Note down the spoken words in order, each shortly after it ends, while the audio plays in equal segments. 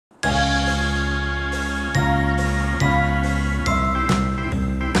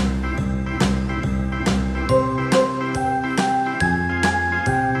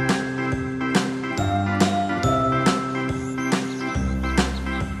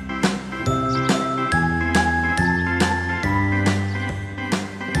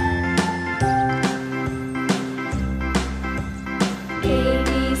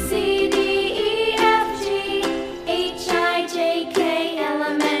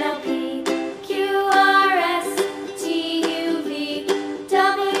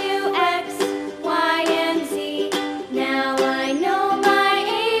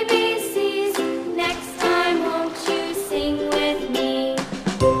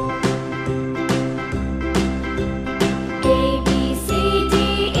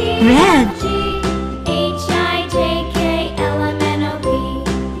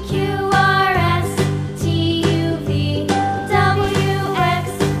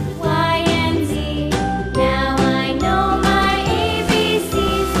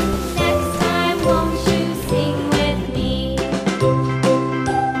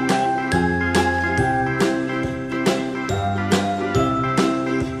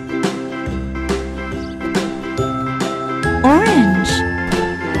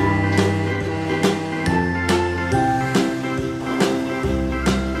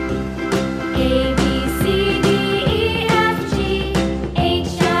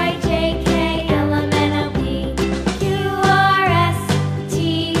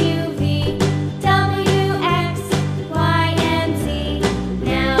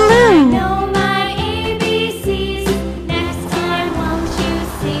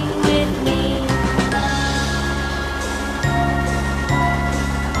sing with me.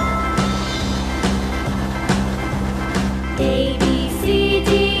 A, B, C,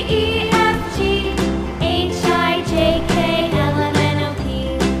 D, E, F, G, H, I, J, K, L, M, N, O, P,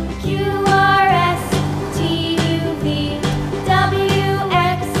 Q, R, S, T, U, V, W,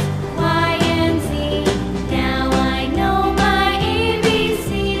 X, Y, and Z. Now I know my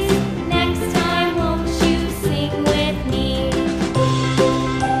ABCs. Next time, won't you sing with me?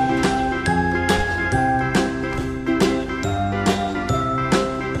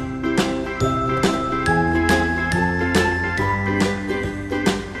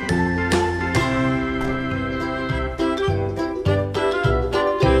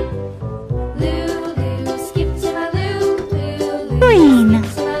 Lulu, skip to my Lou, Lulu. Green.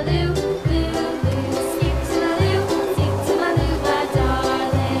 Skip to my Lou, Lulu. Skip to my Lou, skip to my Lou, my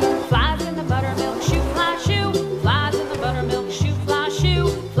darling. Flies in the buttermilk shoe, fly shoe. Flies in the buttermilk shoe, fly shoe.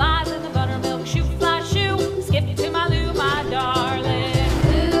 Flies in the buttermilk shoe, fly shoe. Skip to my Lou, my darling.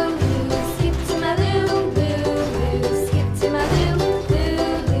 Lulu, skip to my Lou, Lulu. Skip to my Lou,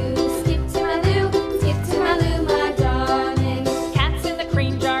 Lulu. Skip to my Lou, skip to my Lou, my darling. Cats in the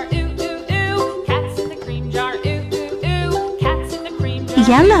cream jar, ooh ooh ooh. Cats in the cream jar, ooh ooh ooh. Cats in the cream jar,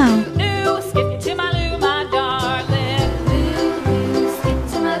 Yellow. ooh ooh. Skip to my Lou, my darling. Lulu, skip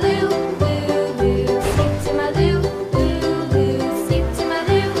to my Lou, Lulu. Skip to my Lou, Lulu. Skip to my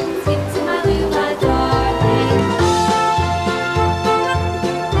Lou, skip to my Lou, my darling.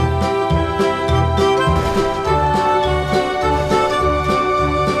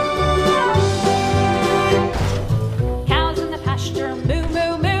 Cows in the pasture, moo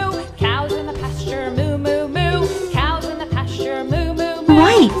moo moo. Cows in the pasture, moo moo moo. Cows in the pasture, moo moo moo.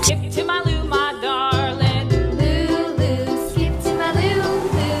 White. Skip to my Lou, my darling. Lulu, skip to my Lou,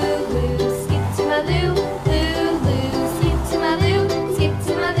 Lulu. Skip to my Lou, Lulu. Skip to my Lou, skip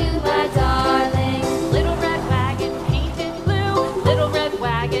to my Lou, my darling. Little red wagon painted blue. Little red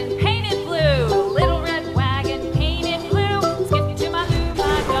wagon painted blue. Little red wagon painted blue. Skip to my Lou,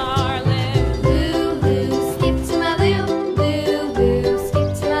 my darling. Lulu, skip to my Lou, Lulu. Skip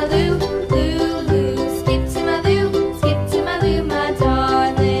to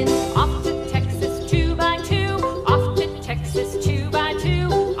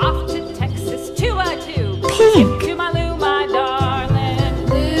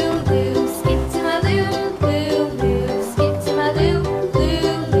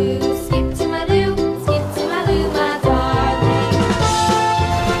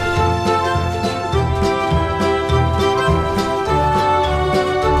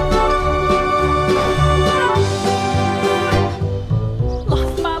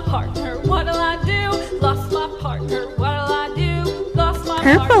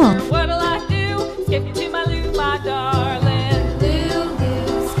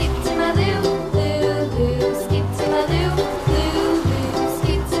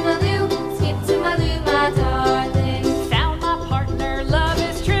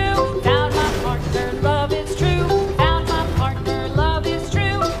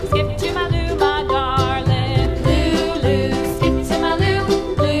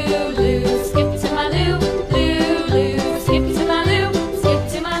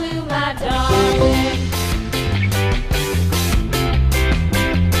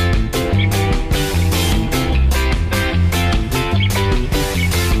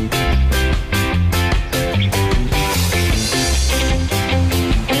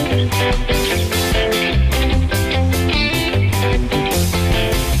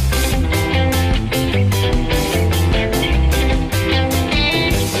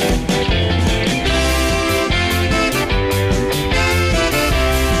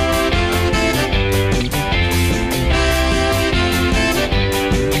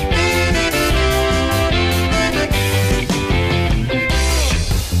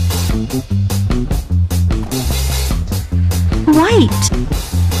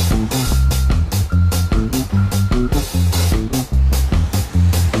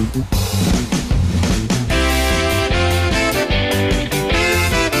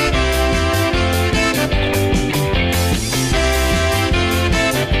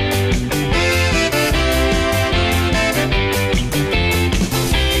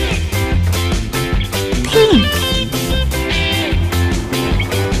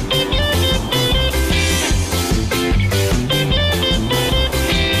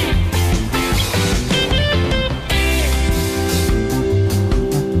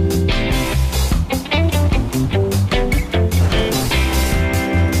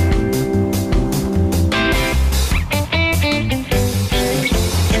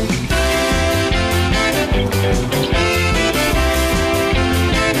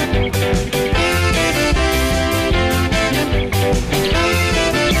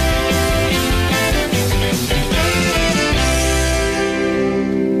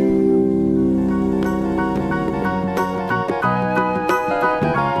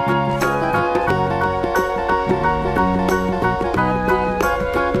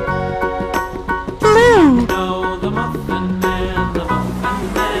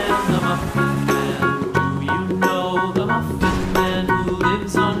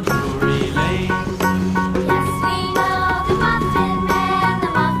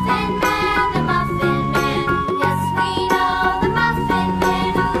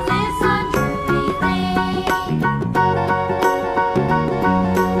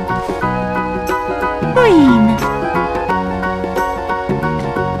green.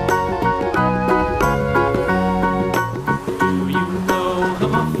 Do you know the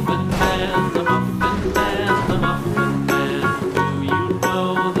Muffin Man, the Muffin Man, the Muffin Man? Do you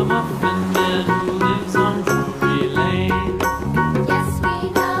know the Muffin Man who lives on Drury Lane? Yes, we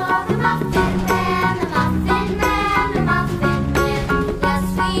know the Muffin Man, the Muffin Man, the Muffin Man. Yes,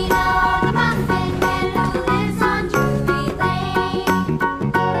 we know the Muffin Man who lives on Drury Lane.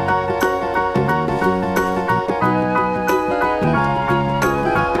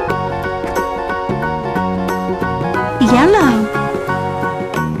 Yellow.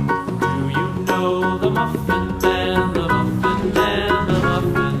 Do you know the Muffin Man, the Muffin Man, the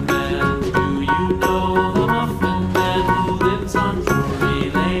Muffin Man? Do you know the Muffin Man who lives on Drury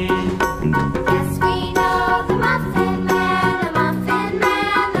Lane? Yes, we know the Muffin Man, the Muffin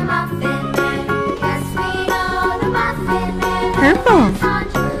Man, the Muffin Man. Yes, we know the Muffin Man who Purple. lives on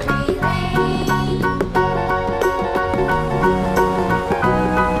Drury Lane.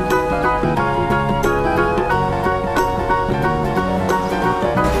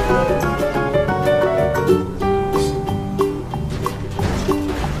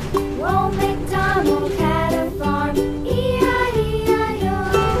 Old MacDonald had a farm, E-I-E-I-O.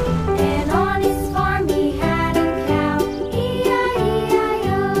 And on his farm he had a cow,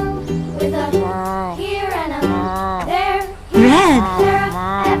 E-I-E-I-O. With a here and a there, here, Red. there,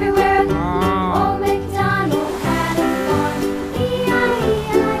 everywhere. Old MacDonald had a farm,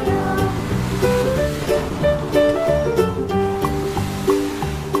 E-I-E-I-O.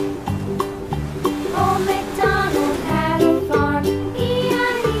 Old MacDonald had a farm,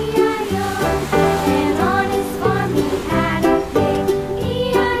 E-I-E-I-O. And on his farm he had a pig,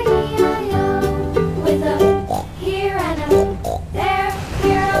 E-I-E-I-O. With a here and a there,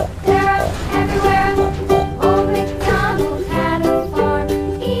 here, there, everywhere. Old MacDonald had a farm,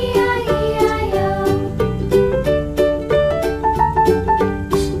 E-I-E-I-O.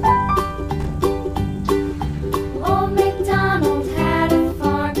 Old MacDonald had a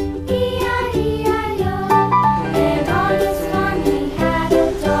farm, E-I-E-I-O. And on his farm he had a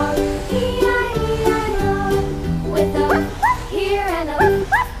dog, E-I-E-I-O. With a here and a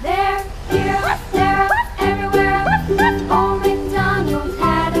there, here, there, everywhere. Old MacDonald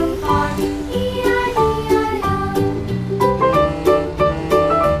had a farm, E-I-E-I-O.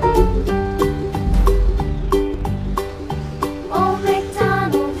 Old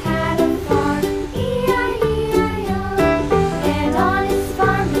MacDonald had a farm, E-I-E-I-O. And on his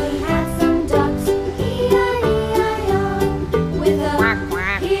farm he had some ducks, E-I-E-I-O. With a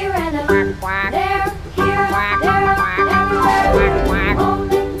here and a there, here, there, everywhere. Old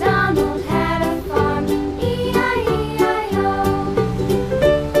MacDonald had a farm, E-I-E-I-O.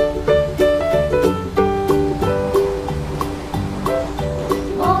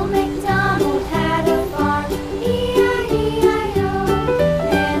 Old MacDonald had a farm, E-I-E-I-O.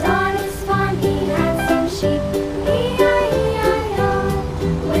 And on his farm he had some sheep, E-I-E-I-O.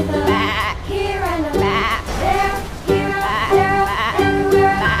 With a here and a there, here, there,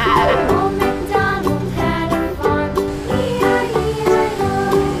 everywhere. Old MacDonald had a farm, E-I-E-I-O.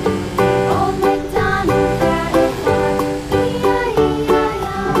 Old MacDonald had a farm, E-I-E-I-O.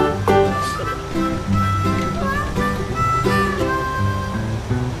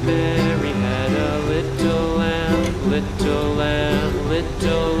 Mary had a little lamb, little lamb,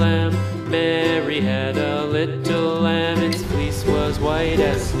 little lamb. Mary had a little lamb, its fleece was white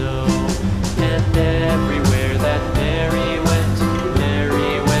as snow.